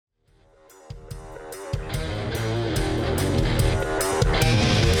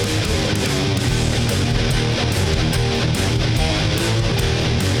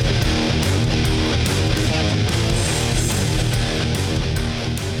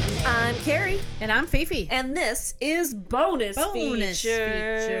Carrie. And I'm Fifi. And this is Bonus Bonus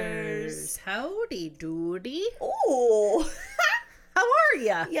Features. Howdy doody. Ooh. How are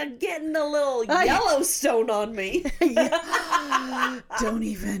ya? You're getting a little Yellowstone on me. Don't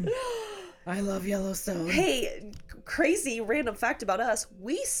even. I love Yellowstone. Hey, crazy random fact about us.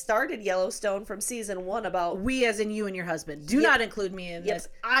 We started Yellowstone from season 1 about... We as in you and your husband. Do not include me in this.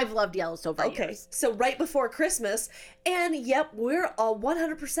 I've loved Yellowstone for years. So right before Christmas. And yep, we're all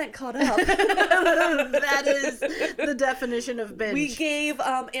 100% caught up. That is the definition of binge. We gave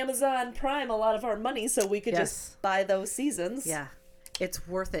Amazon Prime a lot of our money so we could just buy those seasons. Yeah. It's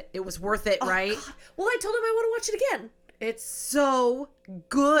worth it. It was worth it, right? God. Well, I told him I want to watch it again. It's so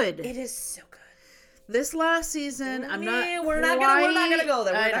good. It is so good. This last season, we're not gonna go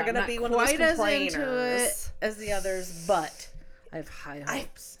there. We're not gonna be one of those complainers. As into it as the others, but I have high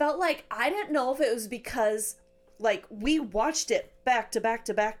hopes. I felt like I didn't know if it was because like we watched it back to back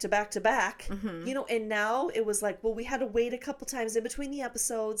to back to back to back, you know, and now it was like, well, we had to wait a couple times in between the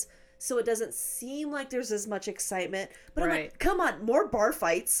episodes. So it doesn't seem like there's as much excitement. But I'm like, come on, more bar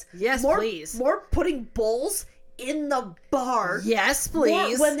fights. Yes, please. More putting bowls in the bar. Yes,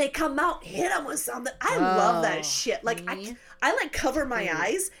 please. When they come out, hit them with something. I love that shit. Like, I like cover my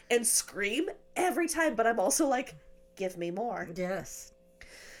eyes and scream every time. But I'm also like, give me more. Yes.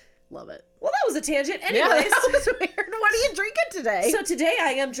 Love it. Well, that was a tangent. Anyways. Yeah, that was weird. What are you drinking today? So today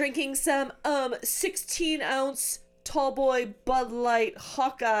I am drinking some 16-ounce Tallboy Bud Light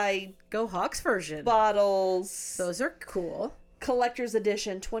Hawkeye Go Hawks version bottles. Those are cool. Collector's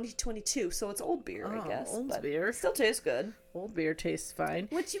Edition 2022. So it's old beer, I guess. Old beer. Still tastes good. Old beer tastes fine.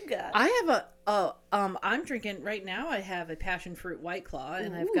 What you got? I have I'm drinking right now. I have a passion fruit White Claw,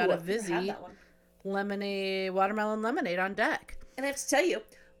 and I've got a Vizzy lemonade, watermelon lemonade on deck. And I have to tell you,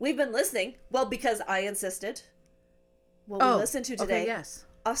 we've been listening. Well, because I insisted. What we listened to today. Okay, yes.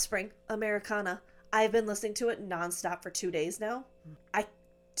 Offspring Americana. I've been listening to it nonstop for 2 days now.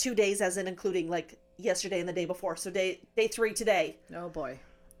 2 days as in including like yesterday and the day before. So day 3 today. Oh boy.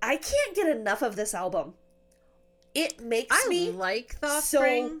 I can't get enough of this album. It makes me like the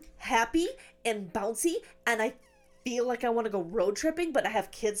so happy and bouncy, and I feel like I want to go road tripping, but I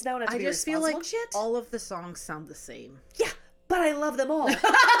have kids now and I have to be responsible feel like and shit. All of the songs sound the same. Yeah, but I love them all.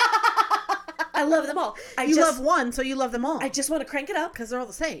 I love them all. You love one, so you love them all. I just want to crank it up. Because they're all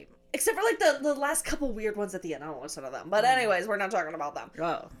the same. Except for like the last couple weird ones at the end. I don't listen to them. But anyways, we're not talking about them.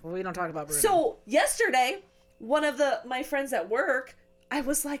 Oh, well, we don't talk about Bruno. So yesterday, one of my friends at work, I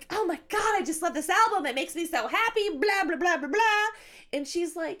was like, oh my God, I just love this album. It makes me so happy, blah, blah, blah, blah, blah. And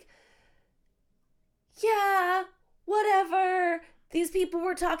she's like, yeah, whatever. These people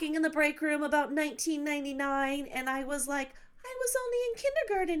were talking in the break room about 1999. And I was like, I was only in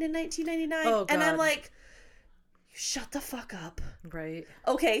kindergarten in 1999. Oh, God. And I'm like, shut the fuck up. Right.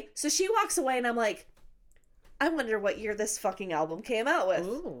 Okay, so she walks away and I'm like, I wonder what year this fucking album came out with.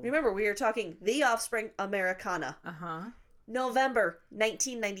 Ooh. Remember, we were talking The Offspring Americana. Uh-huh. November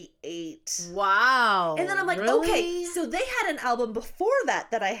 1998. Wow. And then I'm like, really? okay, so they had an album before that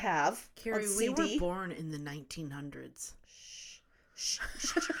I have Carrie, on CD. we were born in the 1900s. Shh.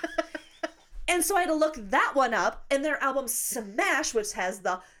 And so I had to look that one up, and their album Smash, which has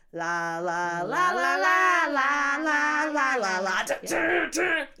the la la la la la la la la la la.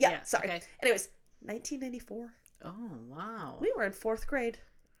 Yeah, sorry. Okay. Anyways, 1994. Oh, wow. We were in 4th grade.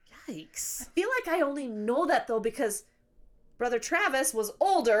 Yikes. I feel like I only know that though because Brother Travis was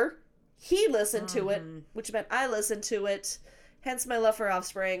older. He listened to it, which meant I listened to it. Hence my love for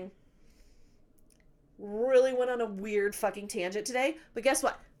Offspring. Really went on a weird fucking tangent today. But guess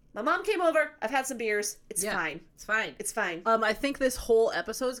what? My mom came over. I've had some beers. It's fine. It's fine. It's fine. I think this whole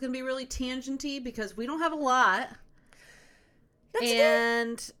episode is going to be really tangenty because we don't have a lot. That's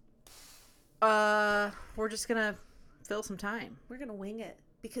and we're just going to fill some time. We're going to wing it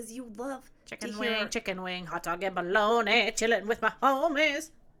because you love Chicken wing, hot dog and bologna, chilling with my homies.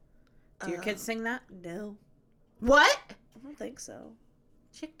 Do your kids sing that? No. What? I don't think so.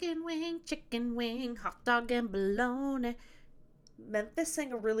 Chicken wing, hot dog and bologna. Memphis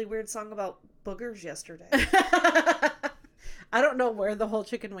sang a really weird song about boogers yesterday. I don't know where the whole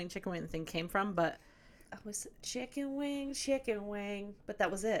chicken wing thing came from, but I was chicken wing, but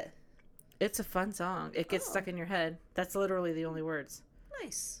that was it. It's a fun song. It gets stuck in your head. That's literally the only words.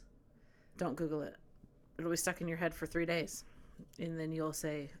 Nice. Don't Google it. It'll be stuck in your head for 3 days. And then you'll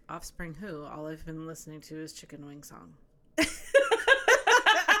say, Offspring who? All I've been listening to is chicken wing song.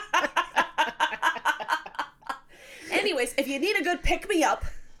 Anyways, if you need a good pick-me-up,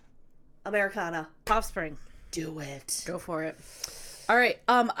 Americana. Offspring. Do it. Go for it. All right.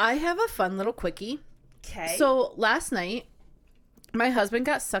 I have a fun little quickie. Okay. So last night, My husband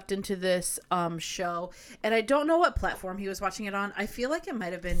got sucked into this show, and I don't know what platform he was watching it on. I feel like it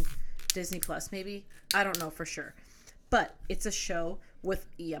might have been Disney Plus, maybe. I don't know for sure. But it's a show with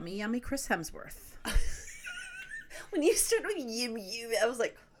yummy Chris Hemsworth. When you started with yum, I was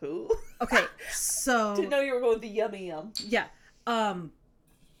like, who? Okay, so... Didn't know you were going with the yummy. Yeah. And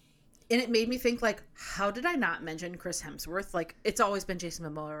it made me think, like, how did I not mention Chris Hemsworth? Like, it's always been Jason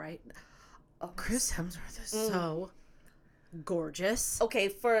Momoa, right? Oh, Chris Hemsworth is so... gorgeous. Okay,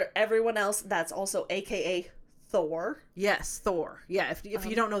 for everyone else, that's also AKA Thor. Yes, Thor. Yeah, if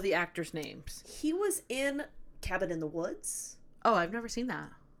you don't know the actors' names. He was in Cabin in the Woods. Oh, I've never seen that.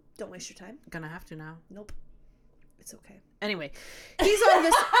 Don't waste your time. Gonna have to now. Nope. It's okay. Anyway, he's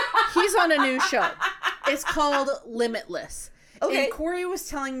on a new show. It's called Limitless. Okay. And Corey was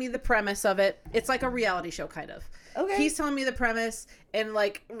telling me the premise of it. It's like a reality show, kind of. Okay. He's telling me the premise, and,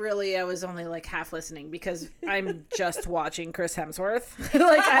 like, really, I was only, like, half listening because I'm just watching Chris Hemsworth.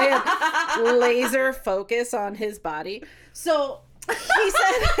 Like, I had laser focus on his body. So, he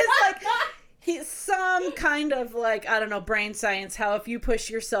said it's, like, he's some kind of, like, I don't know, brain science, how if you push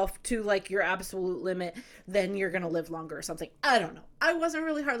yourself to, like, your absolute limit, then you're going to live longer or something. I don't know. I wasn't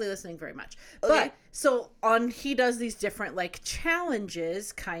really hardly listening very much. Okay. But, so, he does these different, like,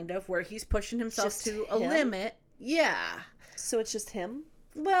 challenges, kind of, where he's pushing himself just to a limit. Yeah. So it's just him?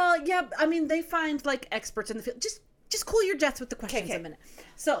 Well, yeah. I mean, they find, like, experts in the field. Just cool your jets with the questions a minute.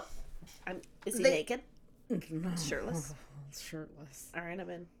 So, is he naked? No. Shirtless? Shirtless. All right, I'm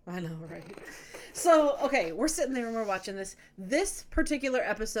in. I know, right? So, okay, we're sitting there and we're watching this. This particular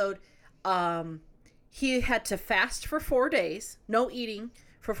episode, he had to fast for 4 days. No eating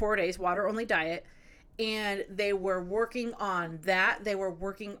for 4 days. Water only diet. And they were working on that. They were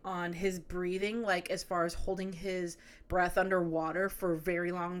working on his breathing, like as far as holding his breath underwater for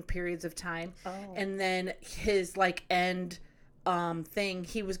very long periods of time. Oh. And then his like end thing,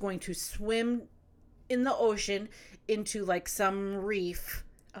 he was going to swim in the ocean into like some reef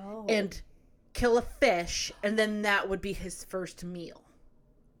and kill a fish. And then that would be his first meal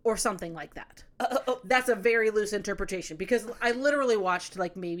or something like that. That's a very loose interpretation because I literally watched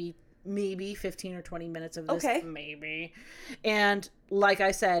like maybe 15 or 20 minutes of this. Okay. Maybe. And like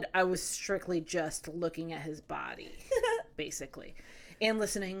I said, I was strictly just looking at his body, basically. And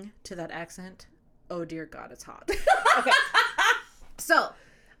listening to that accent. Oh, dear God, it's hot. Okay. So,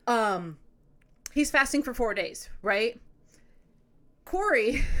 he's fasting for 4 days, right?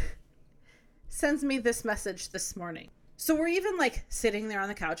 Corey sends me this message this morning. So we're even like sitting there on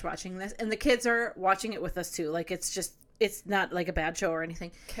the couch watching this, and the kids are watching it with us too. Like it's not like a bad show or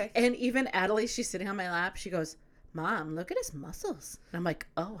anything. Okay. And even Adelie, she's sitting on my lap. She goes, "Mom, look at his muscles." And I'm like,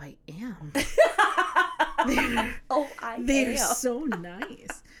 "Oh, I am." They're so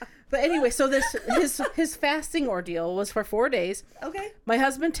nice. But anyway, so his fasting ordeal was for 4 days. Okay. My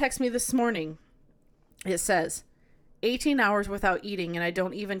husband texted me this morning. It says, 18 hours without eating, and I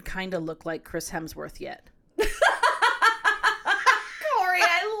don't even kind of look like Chris Hemsworth yet.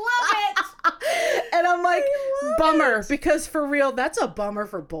 And I'm like, bummer, because for real, that's a bummer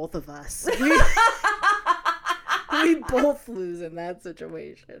for both of us. We both lose in that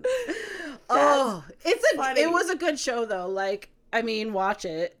situation. It was a good show though. Like, I mean, watch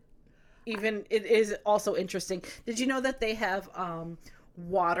it. Even it is also interesting. Did you know that they have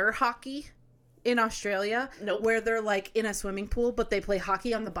water hockey in Australia? Nope. Where they're like in a swimming pool, but they play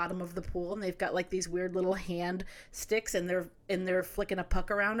hockey on the bottom of the pool, and they've got like these weird little hand sticks, and they're flicking a puck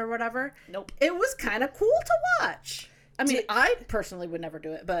around or whatever. Nope. It was kind of cool to watch. I mean, I personally would never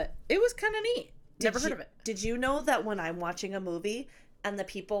do it, but it was kind of neat. Never heard of it. Did you know that when I'm watching a movie and the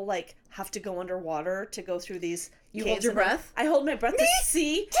people like have to go underwater to go through these, you hold your breath? I hold my breath. Me to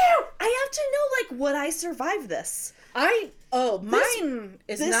see. Too. I have to know, like, would I survive this? Mine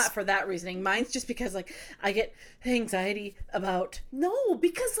is not for that reasoning. Mine's just because, like, I get anxiety about... No,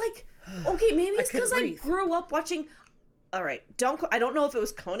 because, like, okay, maybe it's because I grew up watching... All right, I don't know if it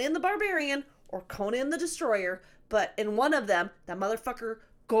was Conan the Barbarian or Conan the Destroyer, but in one of them, that motherfucker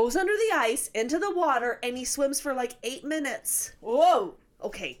goes under the ice, into the water, and he swims for, like, 8 minutes. Whoa!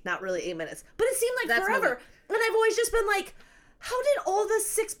 Okay, not really 8 minutes. But it seemed like forever. And I've always just been like, how did all the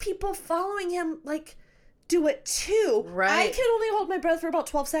 6 people following him, like... do it too. Right. I can only hold my breath for about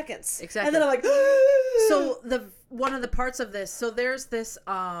 12 seconds. Exactly. And then I'm like, so one of the parts of this, so there's this,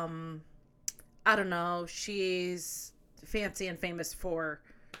 I don't know, she's fancy and famous for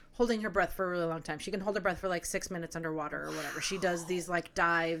holding her breath for a really long time. She can hold her breath for like 6 minutes underwater or whatever. She does these like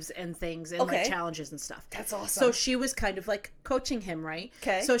dives and things and like challenges and stuff. That's awesome. So she was kind of like coaching him, right?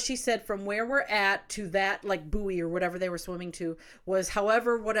 Okay. So she said from where we're at to that like buoy or whatever they were swimming to was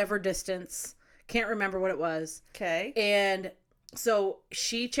whatever distance. Can't remember what it was. Okay. And So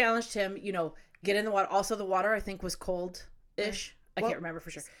she challenged him, get in the water. Also, the water, I think, was cold-ish. I can't remember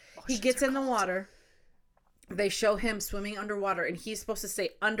for sure. He gets in the water. They show him swimming underwater, and he's supposed to stay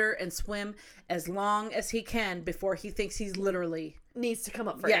under and swim as long as he can before he thinks he's literally... needs to come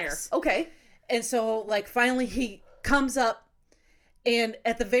up for air. Okay. And so, finally he comes up, and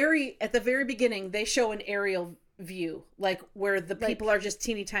at the very beginning, they show an aerial view, where the people are just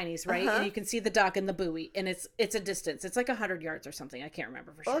teeny tinies, right? And you can see the dock and the buoy, and it's a distance. It's 100 yards or something. I can't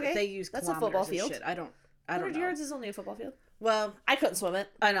remember for sure. Okay. They use that's a football field. Shit. I don't 100 know. yards is only a football field. Well, I couldn't swim it.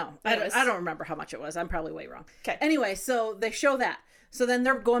 I know. I don't remember how much it was. I'm probably way wrong. Okay. Anyway, so they show that. So then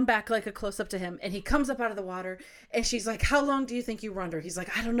they're going back a close up to him, and he comes up out of the water, and she's like, "How long do you think you were under?" He's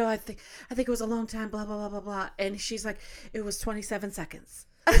like, "I don't know. I think it was a long time." Blah blah blah blah blah. And she's like, "It was 27 seconds."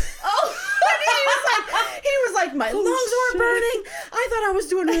 Oh. He was like, my lungs were burning. I thought I was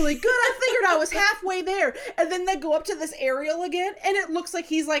doing really good. I figured I was halfway there. And then they go up to this aerial again, and it looks like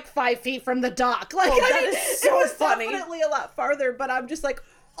he's 5 feet from the dock. It was funny. Definitely a lot farther, but I'm just like,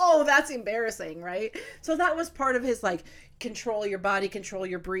 oh, that's embarrassing, right? So that was part of his control your body, control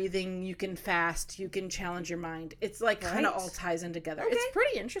your breathing. You can fast. You can challenge your mind. It's kind of all ties in together. Okay. It's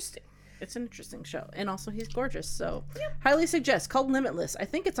pretty interesting. It's an interesting show. And also he's gorgeous. So highly suggest. Called Limitless. I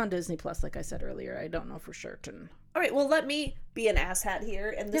think it's on Disney Plus, like I said earlier. I don't know for certain. All right. Well, let me be an asshat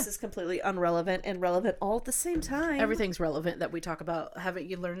here. And this is completely unrelevant and relevant all at the same time. Everything's relevant that we talk about. Haven't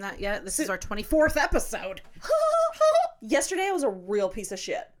you learned that yet? This is our 24th episode. Yesterday I was a real piece of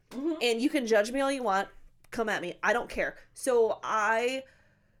shit. Mm-hmm. And you can judge me all you want. Come at me. I don't care. So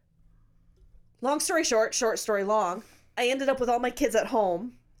long story short story long, I ended up with all my kids at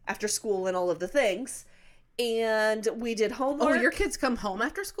home after school and all of the things, and we did homework. Oh, your kids come home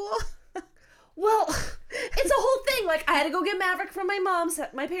after school? Well, it's a whole thing. I had to go get Maverick from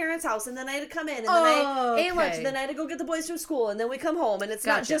my parents' house, and then I had to come in, and then I ate lunch, and then I had to go get the boys from school, and then we come home, and it's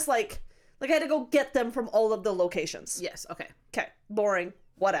not just I had to go get them from all of the locations. Yes, okay. Okay, boring,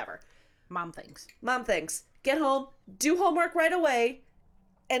 whatever. Mom things. Get home, do homework right away,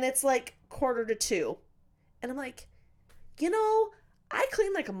 and it's 1:45, and I'm like, I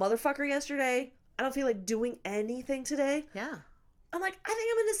cleaned like a motherfucker yesterday. I don't feel like doing anything today. Yeah. I'm like, I think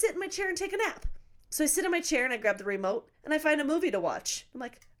I'm going to sit in my chair and take a nap. So I sit in my chair and I grab the remote and I find a movie to watch. I'm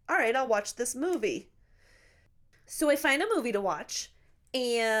like, all right, I'll watch this movie. So I find a movie to watch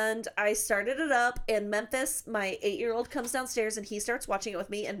and I started it up, and Memphis, my 8-year-old, comes downstairs and he starts watching it with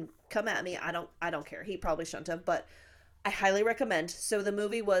me, and come at me. I don't care. He probably shouldn't have, but I highly recommend. So the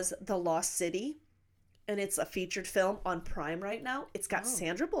movie was The Lost City, and it's a featured film on Prime right now. It's got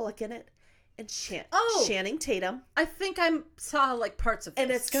Sandra Bullock in it and Channing Tatum. I think I saw parts of it. And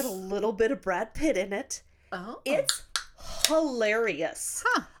it's got a little bit of Brad Pitt in it. Oh. It's hilarious.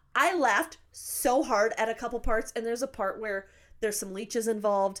 Huh. I laughed so hard at a couple parts, and there's a part where there's some leeches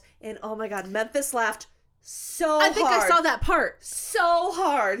involved, and oh my god, Memphis laughed so hard. I think I saw that part. So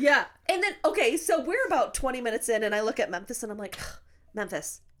hard. Yeah. And then, okay, so we're about 20 minutes in, and I look at Memphis, and I'm like,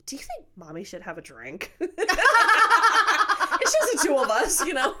 Memphis, do you think mommy should have a drink? It's just the two of us,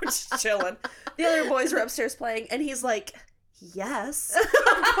 we're just chilling. The other boys were upstairs playing, and he's like, yes. Of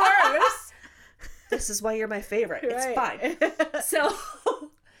course. This is why you're my favorite. Right. It's fine. So,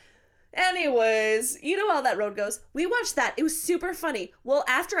 anyways, you know how that road goes. We watched that. It was super funny. Well,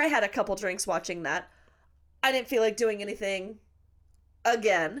 after I had a couple drinks watching that, I didn't feel like doing anything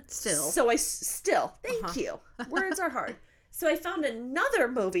again. So thank you. Words are hard. So I found another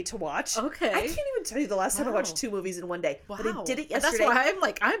movie to watch. Okay. I can't even tell you the last time I watched 2 movies in one day. Wow. But I did it yesterday. That's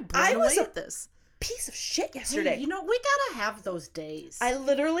why I'm blown away at this. Piece of shit yesterday. Hey, we gotta have those days. I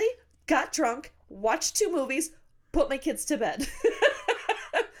literally got drunk, watched 2 movies, put my kids to bed.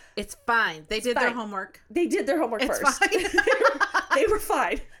 It's fine. They did their homework. They did their homework first. Fine. They were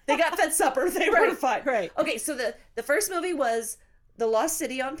fine. They got fed supper. They were fine. Right. Okay, so the first movie was The Lost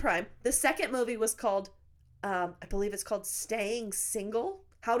City on Prime. The second movie was called, I believe it's called Staying Single.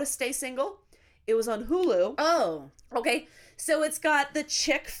 How to Stay Single. It was on Hulu. Oh. Okay, so it's got the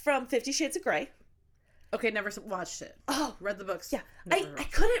chick from 50 Shades of Grey. Okay, never watched it. Oh. Read the books. Yeah. I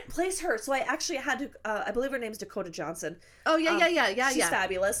couldn't place her, so I actually had to, I believe her name's Dakota Johnson. Oh, yeah. She's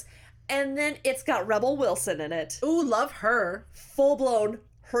fabulous. And then it's got Rebel Wilson in it. Ooh, love her. Full-blown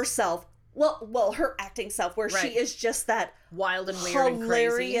herself. Well, her acting self, where she is just that wild and weird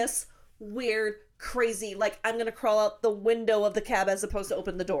hilarious, and crazy. Weird, crazy, I'm going to crawl out the window of the cab as opposed to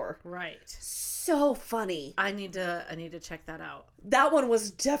open the door. Right. So funny. I need to check that out. That one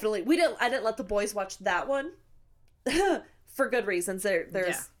was definitely, I didn't let the boys watch that one for good reasons.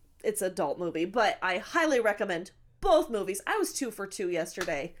 It's an adult movie, but I highly recommend both movies. I was 2 for 2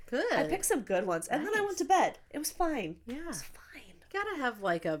 yesterday. Good. I picked some good ones, and then I went to bed. It was fine. Yeah. It was fine. Gotta have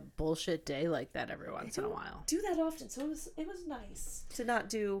like a bullshit day like that every once in a while. Do that often, so it was nice to not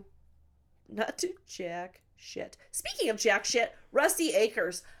do jack shit. Speaking of jack shit, Rusty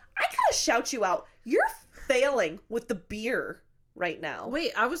Acres, I gotta shout you out. You're failing with the beer right now.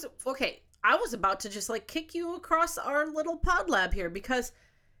 Wait, I was about to just like kick you across our little pod lab here, because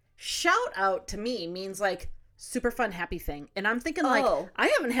shout out to me means like super fun, happy thing. And I'm thinking like,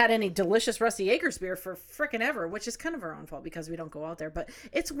 I haven't had any delicious Rusty Acres beer for frickin' ever, which is kind of our own fault because we don't go out there. But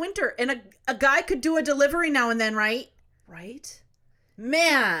it's winter, and a guy could do a delivery now and then, right? Right?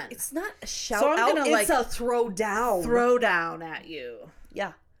 Man. It's not a shout So I'm out, gonna, it's a throw down. Throw down at you.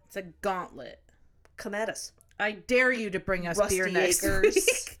 Yeah. It's a gauntlet. Come at us. I dare you to bring us Rusty beer next Acres.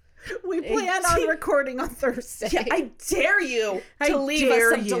 week. We plan on recording on Thursday. Yeah, I dare you to leave us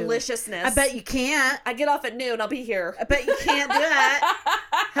some deliciousness. I bet you can't. I get off at noon. I'll be here. I bet you can't do that.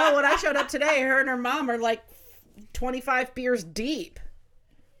 Hell, when I showed up today, her and her mom are like 25 beers deep.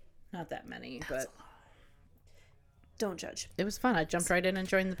 Not that many, but don't judge. It was fun. I jumped right in and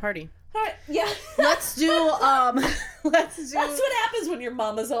joined the party. All right, yeah. Let's do. That's what happens when your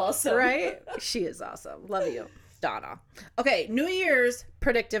mama's awesome, right? She is awesome. Love you, Donna. Okay, New Year's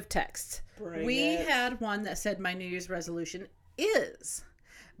predictive text. We had one that said my New Year's resolution is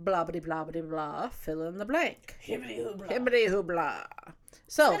blah blah blah blah blah. Fill in the blank. Hibbity hoobla. Hibbity hoobla.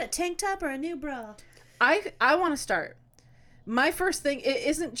 So, is that a tank top or a new bra? I want to start. My first thing, it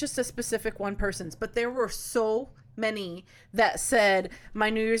isn't just a specific one person's, but there were so many that said my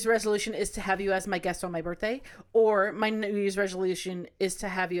New Year's resolution is to have you as my guest on my birthday, or my New Year's resolution is to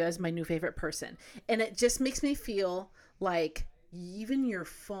have you as my new favorite person. And it just makes me feel like even your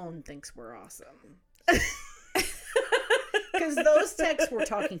phone thinks we're awesome. Because those texts were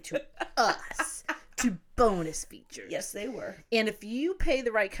talking to us, to bonus features. Yes, they were. And if you pay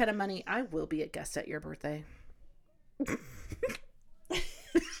the right kind of money, I will be a guest at your birthday. Wait,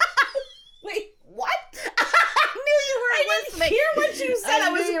 what? I didn't hear what you said.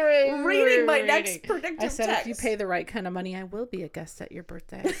 I was reading my next predictive text. I said if you pay the right kind of money, I will be a guest at your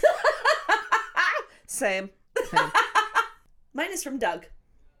birthday. Same. Mine is from Doug.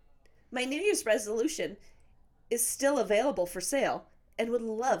 My New Year's resolution is still available for sale and would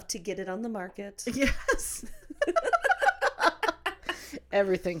love to get it on the market. Yes.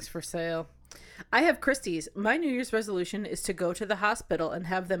 Everything's for sale. I have Christie's. My New Year's resolution is to go to the hospital and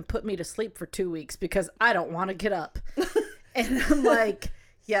have them put me to sleep for 2 weeks because I don't want to get up. And I'm like,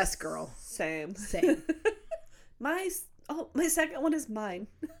 yes, girl. Same. My second one is mine.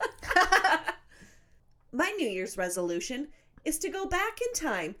 My New Year's resolution is to go back in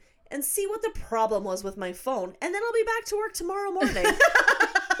time and see what the problem was with my phone, and then I'll be back to work tomorrow morning.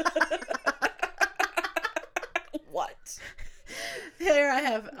 What? Here I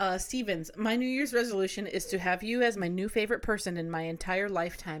have Stevens. My New Year's resolution is to have you as my new favorite person in my entire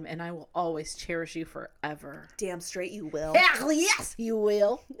lifetime, and I will always cherish you forever. Damn straight you will. Hell yes, you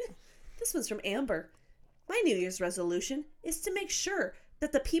will. This one's from Amber. My New Year's resolution is to make sure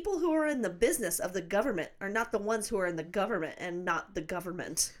that the people who are in the business of the government are not the ones who are in the government and not the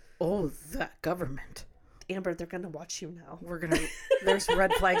government. Oh, that government. Amber, they're going to watch you now. There's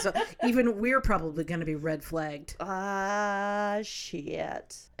red flags. Even we're probably going to be red flagged.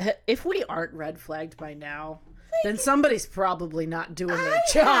 Shit. If we aren't red flagged by now, then somebody's probably not doing their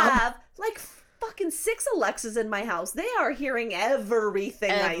job. I have like fucking 6 Alexas in my house. They are hearing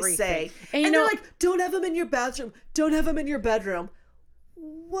everything I say. And they're like, don't have them in your bathroom. Don't have them in your bedroom.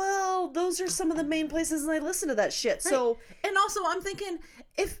 Well, those are some of the main places I listen to that shit. Right. So, and also I'm thinking,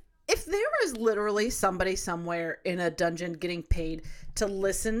 if there is literally somebody somewhere in a dungeon getting paid to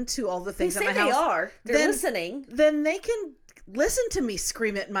listen to all the things at my house, they're listening, then they can listen to me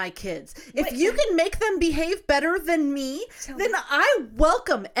scream at my kids. If you can make them behave better than me, then I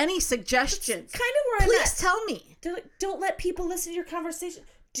welcome any suggestions. Kind of where Please tell me. Don't let people listen to your conversation.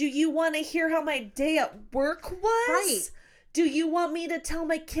 Do you want to hear how my day at work was? Right. Do you want me to tell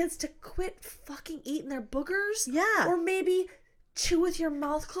my kids to quit fucking eating their boogers? Yeah. Or maybe chew with your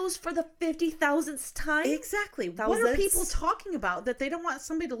mouth closed for the 50,000th time? Exactly. What are people talking about that they don't want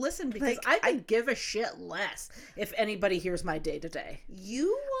somebody to listen? Because I could give a shit less if anybody hears my day to day.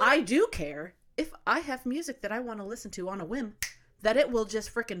 I do care if I have music that I want to listen to on a whim, that it will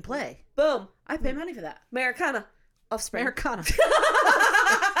just frickin' play. Boom. I pay money for that. Americana. Offspring. Americana.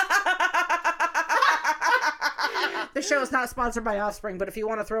 The show is not sponsored by Offspring, but if you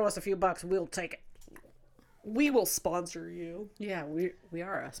want to throw us a few bucks, we'll take it. We will sponsor you. Yeah, we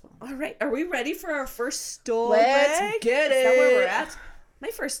are a sponsor. All right, are we ready for our first story? Let's get it. Is that where we're at? My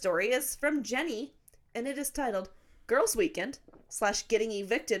first story is from Jenny, and it is titled Girls Weekend / Getting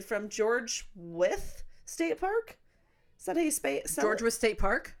Evicted from George Wythe State Park. Is that how you spell George it? with State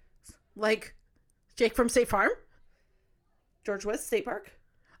Park? Like Jake from State Farm? George with State Park?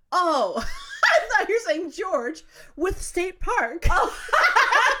 Oh, I thought you were saying George with State Park. Oh.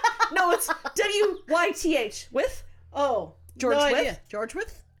 No, it's W-Y-T-H. With? Oh. George no with? idea. George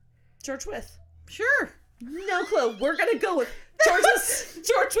with? George with. Sure. No clue. We're going to go with George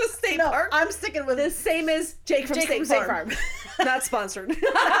with State Park. I'm sticking with The same as Jake from State Farm. Not sponsored.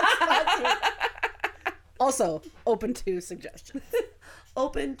 Also, open to suggestions.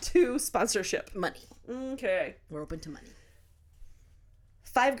 Open to sponsorship. Money. Okay. We're open to money.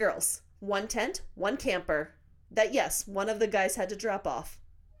 5 girls. 1 tent, 1 camper. That, yes, one of the guys had to drop off.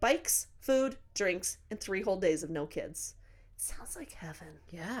 Bikes, food, drinks, and 3 whole days of no kids. Sounds like heaven.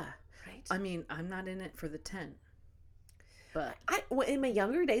 Yeah. Right? I mean, I'm not in it for the tent. But Well, in my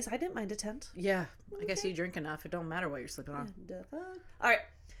younger days, I didn't mind a tent. yeah, I guess you drink enough. It don't matter what you're sleeping on. All right.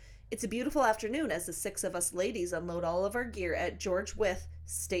 It's a beautiful afternoon as the 6 of us ladies unload all of our gear at George with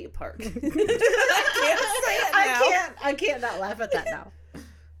State Park. I can't say it now. I can't not laugh at that now.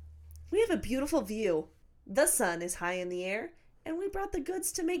 We have a beautiful view. The sun is high in the air, and we brought the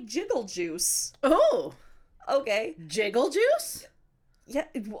goods to make jiggle juice. Oh, Okay. jiggle juice? Yeah,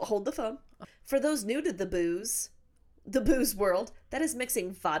 hold the phone. For those new to the booze world, that is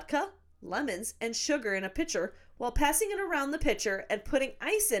mixing vodka, lemons, and sugar in a pitcher while passing it around the pitcher and putting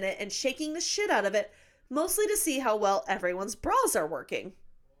ice in it and shaking the shit out of it, mostly to see how well everyone's bras are working.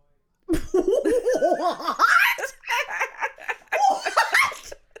 What?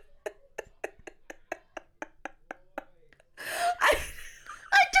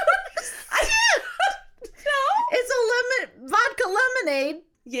 I don't understand. No? It's a vodka lemonade,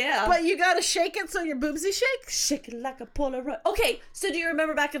 Yeah. but you gotta shake it so your boobsy shakes? Shake it like a Polaroid. Okay, so do you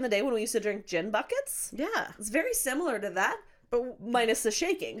remember back in the day when we used to drink gin buckets? Yeah. It's very similar to that, but minus the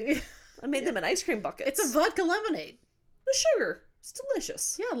shaking. I made them in ice cream buckets. It's a vodka lemonade. with sugar. It's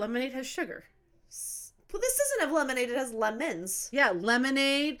delicious. Yeah, lemonade has sugar. Well, this doesn't have lemonade. It has lemons. Yeah,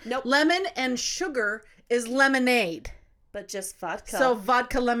 lemonade. Nope. Lemon and sugar is lemonade. But just vodka. So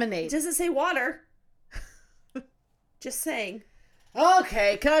vodka It lemonade. doesn't say water. Just saying.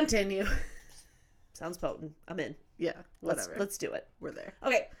 Okay, continue. Sounds potent. I'm in. Yeah, whatever. Let's do it. We're there.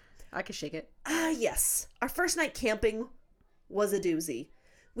 Okay. I can shake it. Yes. Our first night camping was a doozy.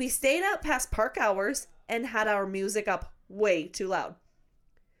 We stayed out past park hours and had our music up way too loud.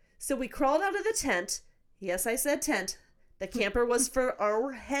 So we crawled out of the tent. Yes, I said tent. The camper was for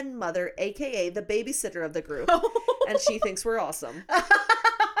our hen mother, aka the babysitter of the group, and she thinks we're awesome.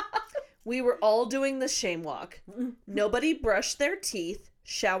 We were all doing the shame walk. Nobody brushed their teeth,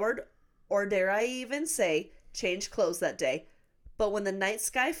 showered, or dare I even say, changed clothes that day. But when the night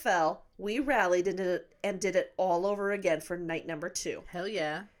sky fell, we rallied and did it all over again for night number 2. Hell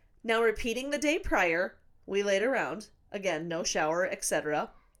yeah. Now, repeating the day prior, we laid around. Again, no shower,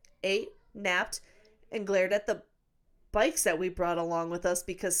 etc. Ate, napped, and glared at the bikes that we brought along with us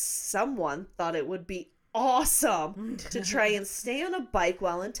because someone thought it would be awesome to try and stay on a bike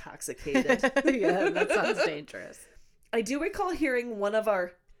while intoxicated. Yeah, that sounds dangerous. I do recall hearing one of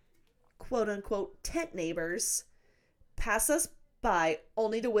our quote-unquote tent neighbors pass us by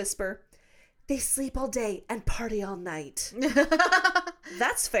only to whisper, "They sleep all day and party all night."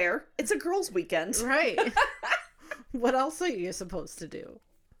 That's fair. It's a girls' weekend. Right. What else are you supposed to do?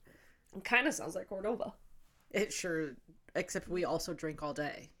 It kind of sounds like Cordova. It sure, except we also drink all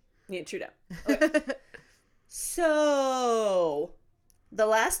day. Yeah, true that. Okay. So, the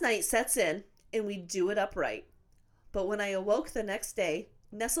last night sets in and we do it upright. But when I awoke the next day,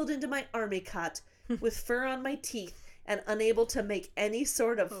 nestled into my army cot with fur on my teeth and unable to make any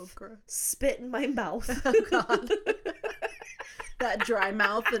sort of spit in my mouth. Oh, God. That dry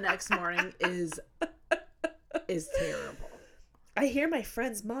mouth the next morning is terrible. I hear my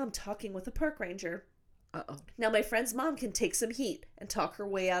friend's mom talking with a park ranger. Uh-oh. Now, my friend's mom can take some heat and talk her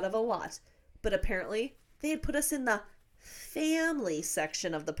way out of a lot. But apparently, they had put us in the family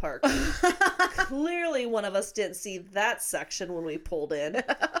section of the park. Clearly, one of us didn't see that section when we pulled in.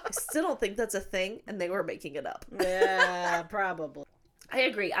 I still don't think that's a thing, and they were making it up. Yeah, probably. I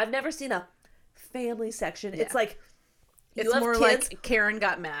agree. I've never seen a family section. Yeah. It's like, it's more kids, like Karen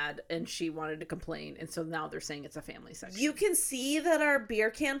got mad and she wanted to complain, and so now they're saying it's a family section. You can see that our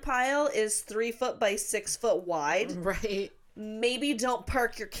beer can pile is 3 foot by 6 foot wide. Right. Maybe don't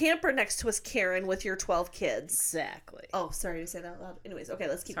park your camper next to us, Karen, with your 12 kids. Exactly. Oh, sorry to say that out loud. Anyways, okay,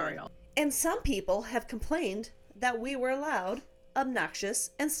 let's keep going. Y'all. And some people have complained that we were loud,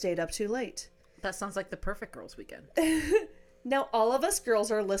 obnoxious, and stayed up too late. That sounds like the perfect girls' weekend. Now, all of us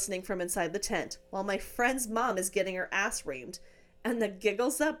girls are listening from inside the tent, while my friend's mom is getting her ass reamed, and the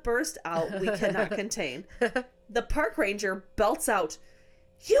giggles that burst out we cannot contain. the park ranger belts out,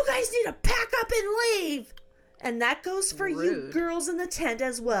 "You guys need to pack up and leave." And that goes for Rude. you girls in the tent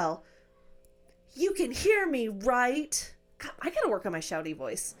as well. "You can hear me, right?" God, I gotta work on my shouty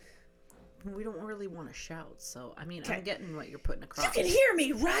voice. We don't really want to shout, so I mean, Okay. I'm getting what you're putting across. "You can hear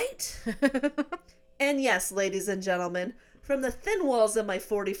me, right?" And yes, ladies and gentlemen, from the thin walls of my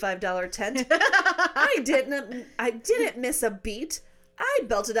 $45 tent, I didn't miss a beat. I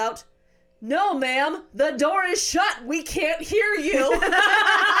belted out, "No, ma'am, the door is shut. We can't hear you."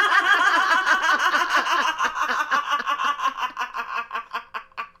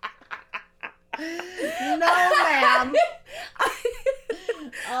 No, ma'am.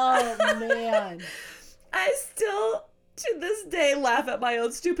 Oh, man. I still, to this day, laugh at my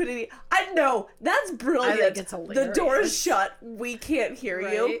own stupidity. I know, that's brilliant. I think it's hilarious. The door is shut. We can't hear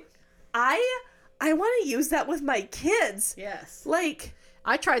you. Right? I want to use that with my kids. Yes. Like,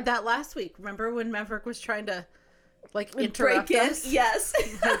 I tried that last week. Remember when Maverick was trying to, like, interrupt break in. us? Yes.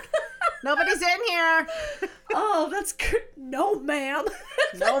 Nobody's in here. Oh, that's no, ma'am.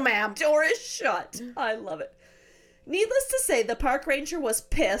 No, ma'am. Door is shut. I love it. Needless to say, the park ranger was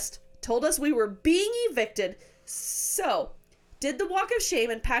pissed, told us we were being evicted, so did the walk of shame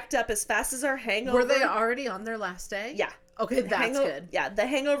and packed up as fast as our hangover. Were they already on their last day? Yeah. Okay, that's good. Yeah, the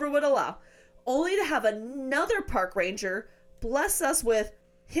hangover would allow. Only to have another park ranger bless us with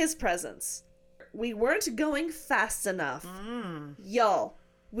his presence. We weren't going fast enough. Y'all,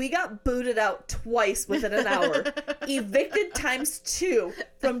 we got booted out twice within an hour. Evicted times 2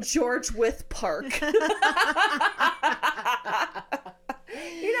 from George Wythe Park. You're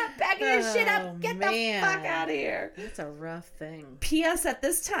not packing your shit up. Get the fuck out of here. That's a rough thing. P.S. At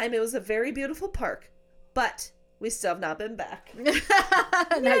this time, it was a very beautiful park, but we still have not been back. And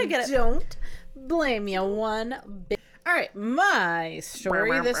I don't blame you one bit. All right, my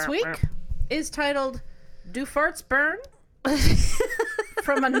story this week is titled "Do Farts Burn?"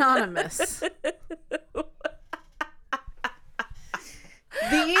 from Anonymous. The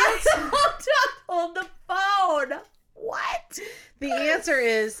answer... Hold the phone. What? The answer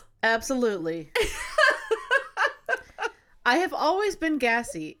is absolutely. I have always been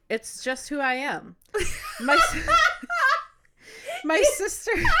gassy. It's just who I am. My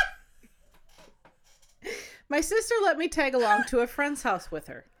sister let me tag along to a friend's house with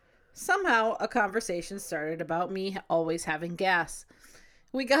her. Somehow, a conversation started about me always having gas.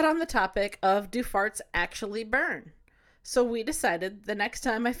 We got on the topic of, do farts actually burn? So we decided the next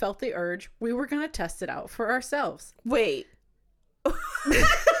time I felt the urge, we were going to test it out for ourselves. Wait.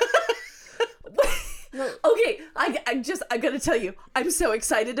 Okay, I gotta tell you, I'm so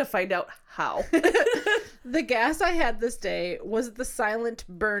excited to find out how. The gas I had this day was the silent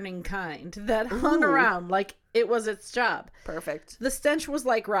burning kind that hung Ooh. around like it was its job. Perfect. The stench was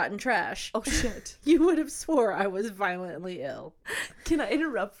like rotten trash. Oh, shit. You would have swore I was violently ill. Can I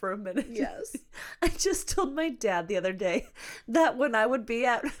interrupt for a minute? Yes. I just told my dad the other day that when I would be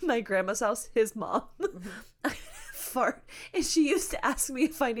at my grandma's house, his mom, I'd fart, and she used to ask me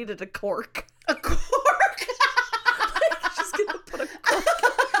if I needed a cork. A cork? She's gonna put a cork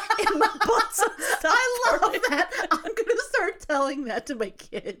in my butt. So stop I love farting. that. I'm going to start telling that to my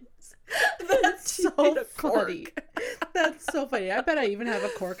kids. That's You need so a funny. cork. That's so funny. I bet I even have a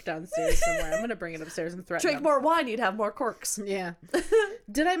cork downstairs somewhere. I'm going to bring it upstairs and threaten Drink them. more wine, you'd have more corks. Yeah.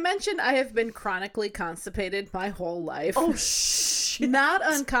 Did I mention I have been chronically constipated my whole life? Oh, shit. Not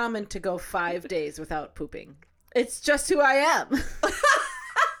uncommon to go 5 days without pooping. It's just who I am.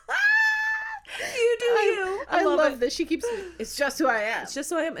 You do you. I love love it. that she keeps. It's just who I am. It's just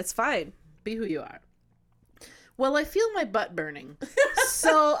who I am. It's fine. Be who you are. Well, I feel my butt burning,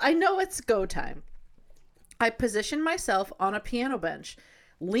 so I know it's go time. I position myself on a piano bench,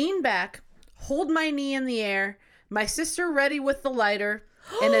 lean back, hold my knee in the air, my sister ready with the lighter,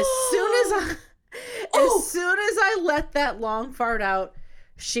 and as soon as I let that long fart out,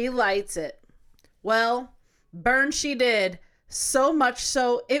 she lights it. Well, burn she did, so much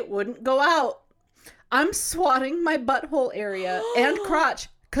so it wouldn't go out. I'm swatting my butthole area and crotch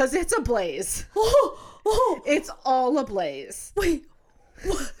because it's ablaze. It's all ablaze. Wait.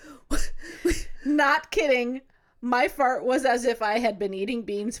 Not kidding. My fart was as if I had been eating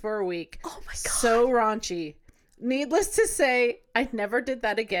beans for a week. Oh my God. So raunchy. Needless to say, I never did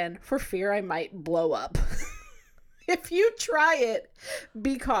that again for fear I might blow up. If you try it,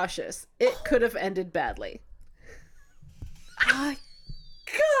 be cautious. It could have ended badly. My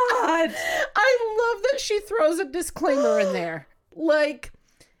God. I love that she throws a disclaimer in there. Like,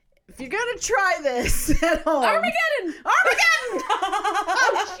 if you're gonna try this at home, Armageddon!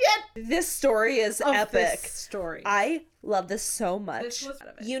 Oh shit! This story is epic. This story. I love this so much. This was-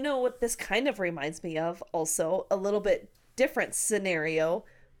 You know what this kind of reminds me of? Also, a little bit different scenario,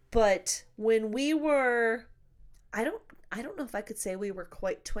 but when we were, I don't know if I could say we were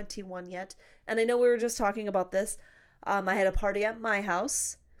quite 21 yet, and I know we were just talking about this. I had a party at my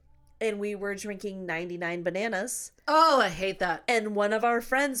house, and we were drinking 99 bananas, Oh, I hate that. and one of our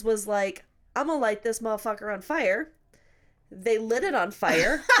friends was like, "I'm gonna light this motherfucker on fire." They lit it on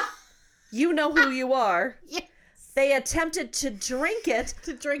fire. You know who you are. Yes. They attempted to drink it,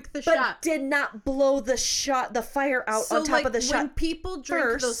 To drink the but shot. did not blow the fire out So on top of the when shot. people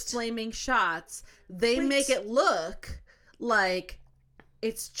drink those first. flaming shots, they Wait. make it look like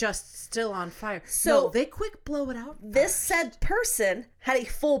it's just still on fire. So- No, they quick blow it out. This said person had a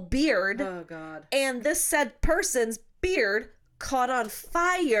full beard, Oh god. and this said person's beard caught on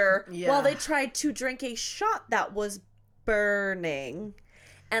fire Yeah. while they tried to drink a shot that was burning.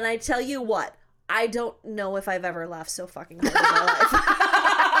 And I tell you what, I don't know if I've ever laughed so fucking hard in my life.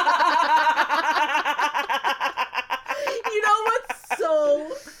 You know what's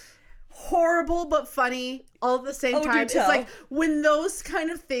so horrible but funny all at the same Oh, do time? It's tell. like when those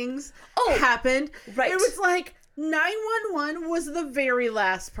kind of things happened, right. it was like 911 was the very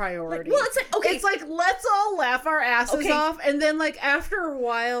last priority. Well, it's like, okay. It's like, let's all laugh our asses Okay. off, and then like after a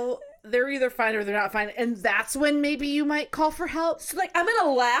while, they're either fine or they're not fine, and that's when maybe you might call for help. So, like, I'm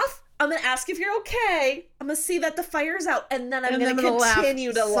gonna laugh. I'm gonna ask if you're okay. I'm gonna see that the fire's out, and then I'm And then gonna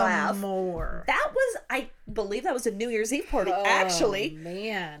continue to some laugh. more. That was, I believe that was a New Year's Eve party. Actually,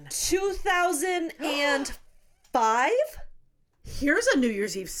 man. 2005? Here's a New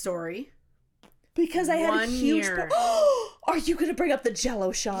Year's Eve story. Because I had a 1 huge... year. Are you going to bring up the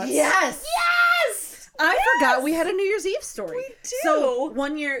Jell-O shots? Yes! Yes! I forgot we had a New Year's Eve story. We do. So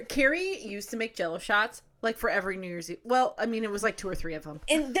 1 year, Carrie used to make Jell-O shots like for every New Year's Eve. Well, I mean, it was like 2 or 3 of them.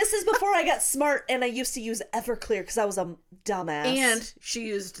 And this is before I got smart, and I used to use Everclear because I was a dumbass. And she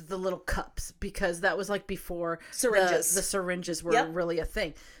used the little cups because that was like before Syringes. The syringes were Yep. really a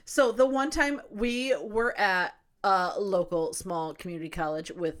thing. So the one time we were at a local small community college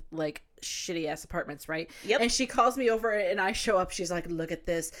with like shitty ass apartments, right? Yep. And she calls me over and I show up. She's like, look at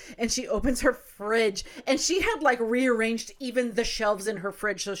this. And she opens her fridge and she had like rearranged even the shelves in her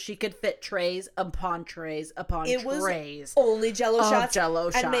fridge so she could fit trays upon trays upon it was trays. only Jell-O of shots.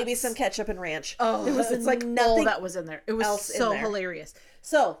 Jell-O And maybe shots. some ketchup and ranch. Oh, There was it's like nothing all that was in there. It was else in so there. hilarious.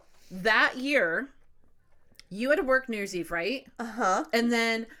 So that year, you had to work New Year's Eve, right? Uh-huh. And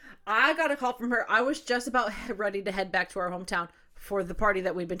then I got a call from her. I was just about ready to head back to our hometown for the party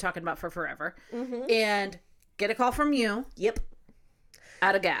that we'd been talking about for forever. Mm-hmm. And get a call from you Yep.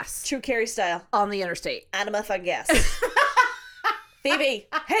 out of gas True Carrie style. on the interstate. Out of my fucking gas. Phoebe,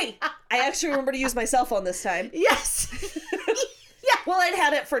 hey, I actually remember to use my cell phone this time. Yes. Well, I'd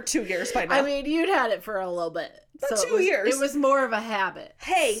had it for 2 years by now. I mean, you'd had it for a little bit. About So 2 years. It was more of a habit.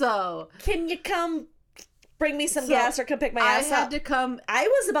 Hey. So Can you come bring me some gas or come pick my I ass had up? to come. I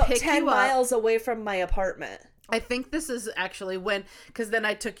was about pick 10 you up. miles away from my apartment. I think this is actually when, because then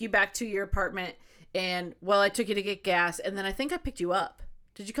I took you back to your apartment and, well, I took you to get gas and then I think I picked you up.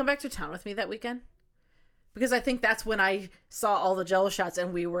 Did you come back to town with me that weekend? Because I think that's when I saw all the Jell-O shots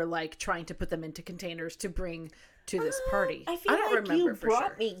and we were like trying to put them into containers to bring to this party. I feel don't like remember you for brought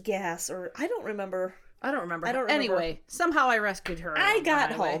sure. me gas, or I don't remember. I don't remember. I don't remember. Anyway, somehow I rescued her. I along the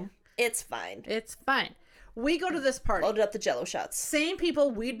got highway. home. It's fine. It's fine. We go to this party. Loaded up the Jell-O shots. Same people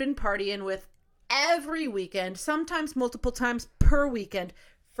we'd been partying with every weekend, sometimes multiple times per weekend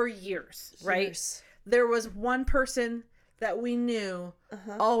for years, right? Years. There was one person that we knew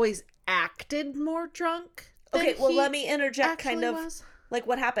always acted more drunk. than Okay, well, he let me interject kind actually of was. like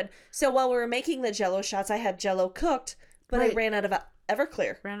what happened. So while we were making the Jell-O shots, I had Jell-O cooked, but I Right. ran out of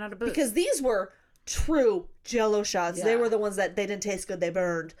Everclear. Ran out of booze. Because these were true Jell-O shots. They Yeah. were the ones that they didn't taste good, they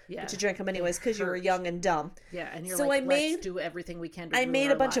burned. Yeah. But you drank them anyways because you were hurt. young and dumb. Yeah, and you're So like, I let's made- do everything we can to I ruin made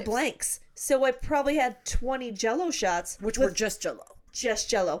our a bunch of lives. blanks. So I probably had 20 Jell-O shots, Which with were just Jell-O. just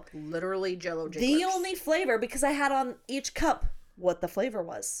Jell-O. Literally Jell-O jigglers. The only flavor, because I had on each cup what the flavor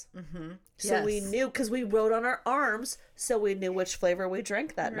was. Mm-hmm. So we knew, because we wrote on our arms, so we knew which flavor we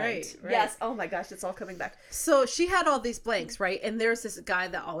drank that night. Right. Yes. Oh my gosh, it's all coming back. So she had all these blanks, right? And there's this guy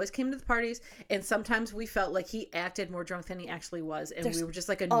that always came to the parties, and sometimes we felt like he acted more drunk than he actually was, and There's we were just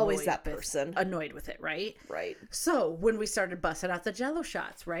like annoyed always that with- person. annoyed with it, right? Right. So when we started busting out the Jell-O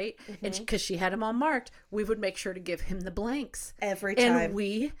shots, right, and because she had them all marked, we would make sure to give him the blanks Every time. and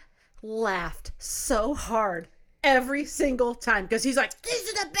we laughed so hard every single time because he's like, these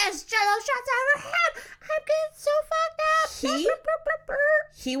are the best Jello shots I ever had. I'm getting so fucked up.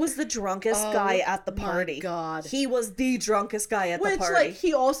 He was the drunkest guy at the party. My God. He was the drunkest guy at the party. Like,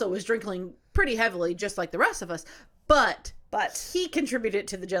 he also was drinking pretty heavily, just like the rest of us. But he contributed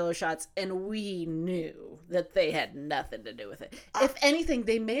to the Jello shots, and we knew that they had nothing to do with it. If anything,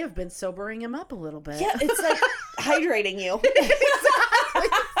 they may have been sobering him up a little bit. Yeah, it's like hydrating you.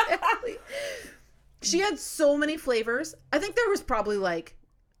 Exactly. She had so many flavors. I think there was probably like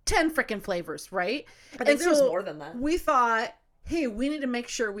 10 freaking flavors, right? I think there was more than that. We thought, hey, we need to make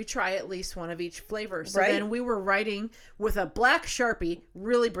sure we try at least one of each flavor. So right. then we were writing with a black Sharpie,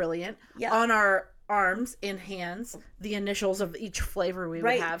 really brilliant, on our arms and hands, the initials of each flavor we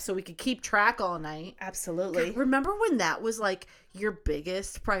would have so we could keep track all night. Absolutely. God, remember when that was like your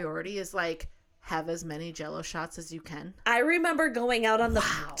biggest priority is like, have as many Jello shots as you can? I remember going out on the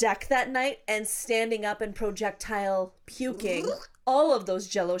deck that night and standing up and projectile puking all of those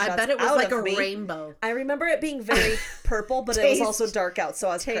Jello shots. I bet it was like a rainbow. I remember it being very purple, but it was also dark out, so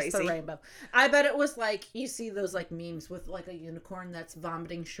I was crazy. The rainbow. I bet it was like, you see those like memes with like a unicorn that's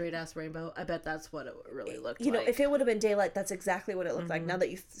vomiting straight ass rainbow. I bet that's what it really looked like. You know, if it would have been daylight, that's exactly what it looked like. Now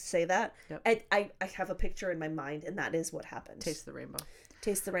that you say that, I have a picture in my mind, and that is what happened. Taste the rainbow.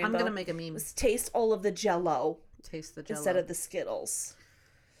 Taste the rainbow. I'm gonna make a meme. Taste all of the Jello. Taste the Jello instead of the Skittles.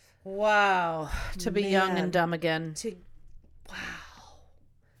 Wow, to be young and dumb again. Wow.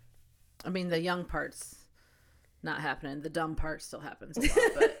 I mean, the young part's not happening. The dumb part still happens a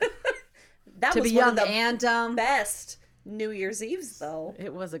lot, but that to was be one young of the and dumb. Best New Year's Eves, though.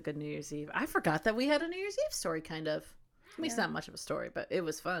 It was a good New Year's Eve. I forgot that we had a New Year's Eve story, kind of. I mean, it's not much of a story, but it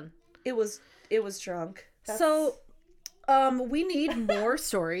was fun. It was drunk. So, we need more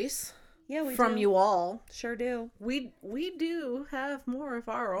stories. Yeah, we from do. you all. Sure do. We do have more of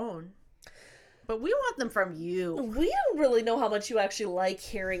our own, but we want them from you. We don't really know how much you actually like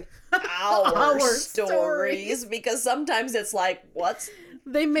hearing our stories because sometimes it's like,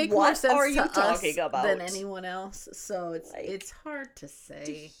 they make more sense are you to talking us about than anyone else, so it's hard to say.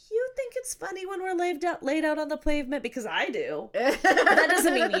 Do you think it's funny when we're laid out on the pavement? Because I do. But that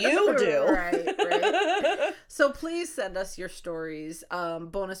doesn't mean you do. Right. So please send us your stories.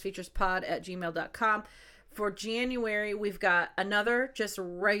 bonusfeaturespod@gmail.com. For January, we've got another just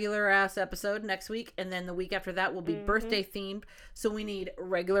regular ass episode next week, and then the week after that will be birthday themed. So we need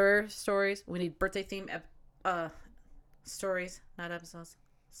regular stories. We need birthday themed stories, not episodes.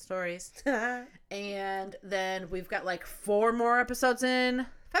 Stories. And then we've got like 4 more episodes in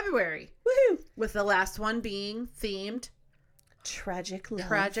February. Woohoo! With the last one being themed Tragic Love.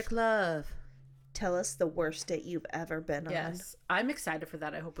 Tragic Love. Tell us the worst date you've ever been on. Yes. I'm excited for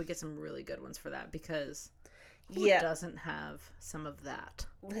that. I hope we get some really good ones for that because who doesn't have some of that?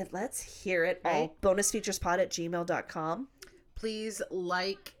 Let's hear it. Right? All bonusfeaturespod@gmail.com. Please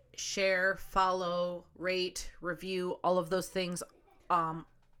like, share, follow, rate, review, all of those things on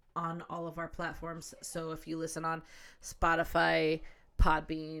all of our platforms. So if you listen on Spotify,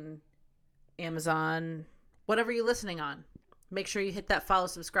 Podbean, Amazon, whatever you're listening on, make sure you hit that follow,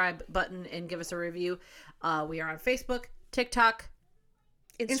 subscribe button and give us a review. We are on Facebook, TikTok,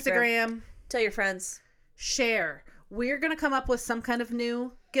 Instagram. Tell your friends. Share. We're going to come up with some kind of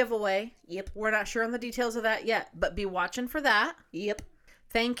new giveaway. Yep. We're not sure on the details of that yet, but be watching for that. Yep.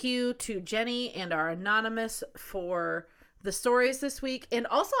 Thank you to Jenny and our Anonymous for the stories this week. And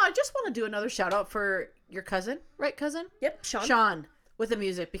also, I just want to do another shout out for your cousin. Right, cousin? Yep, Sean. Sean with the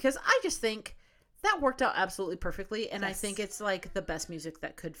music, because I just think that worked out absolutely perfectly. And I think it's like the best music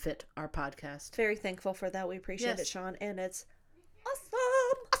that could fit our podcast. Very thankful for that. We appreciate it, Sean. And it's awesome.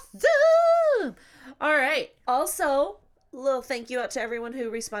 Awesome. All right. Also, little thank you out to everyone who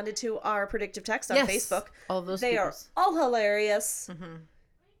responded to our predictive text on Facebook. All those They are all hilarious.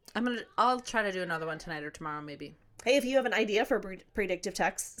 I'll try to do another one tonight or tomorrow, maybe. Hey, if you have an idea for predictive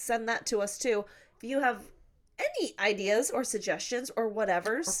text, send that to us too. If you have any ideas or suggestions or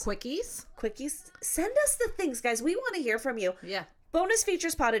whatevers. Or quickies, send us the things, guys. We want to hear from you. Yeah.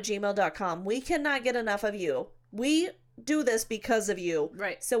 Bonusfeaturespod@gmail.com. We cannot get enough of you. We do this because of you.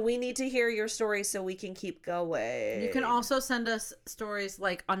 Right. So we need to hear your stories so we can keep going. You can also send us stories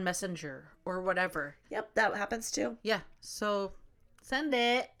like on Messenger or whatever. Yep, that happens too. Yeah. So send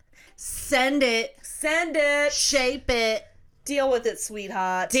it. Send it. Send it. Shape it. Deal with it,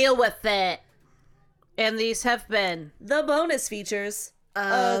 sweetheart. Deal with it. And these have been the bonus features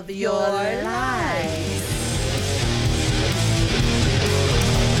of your life.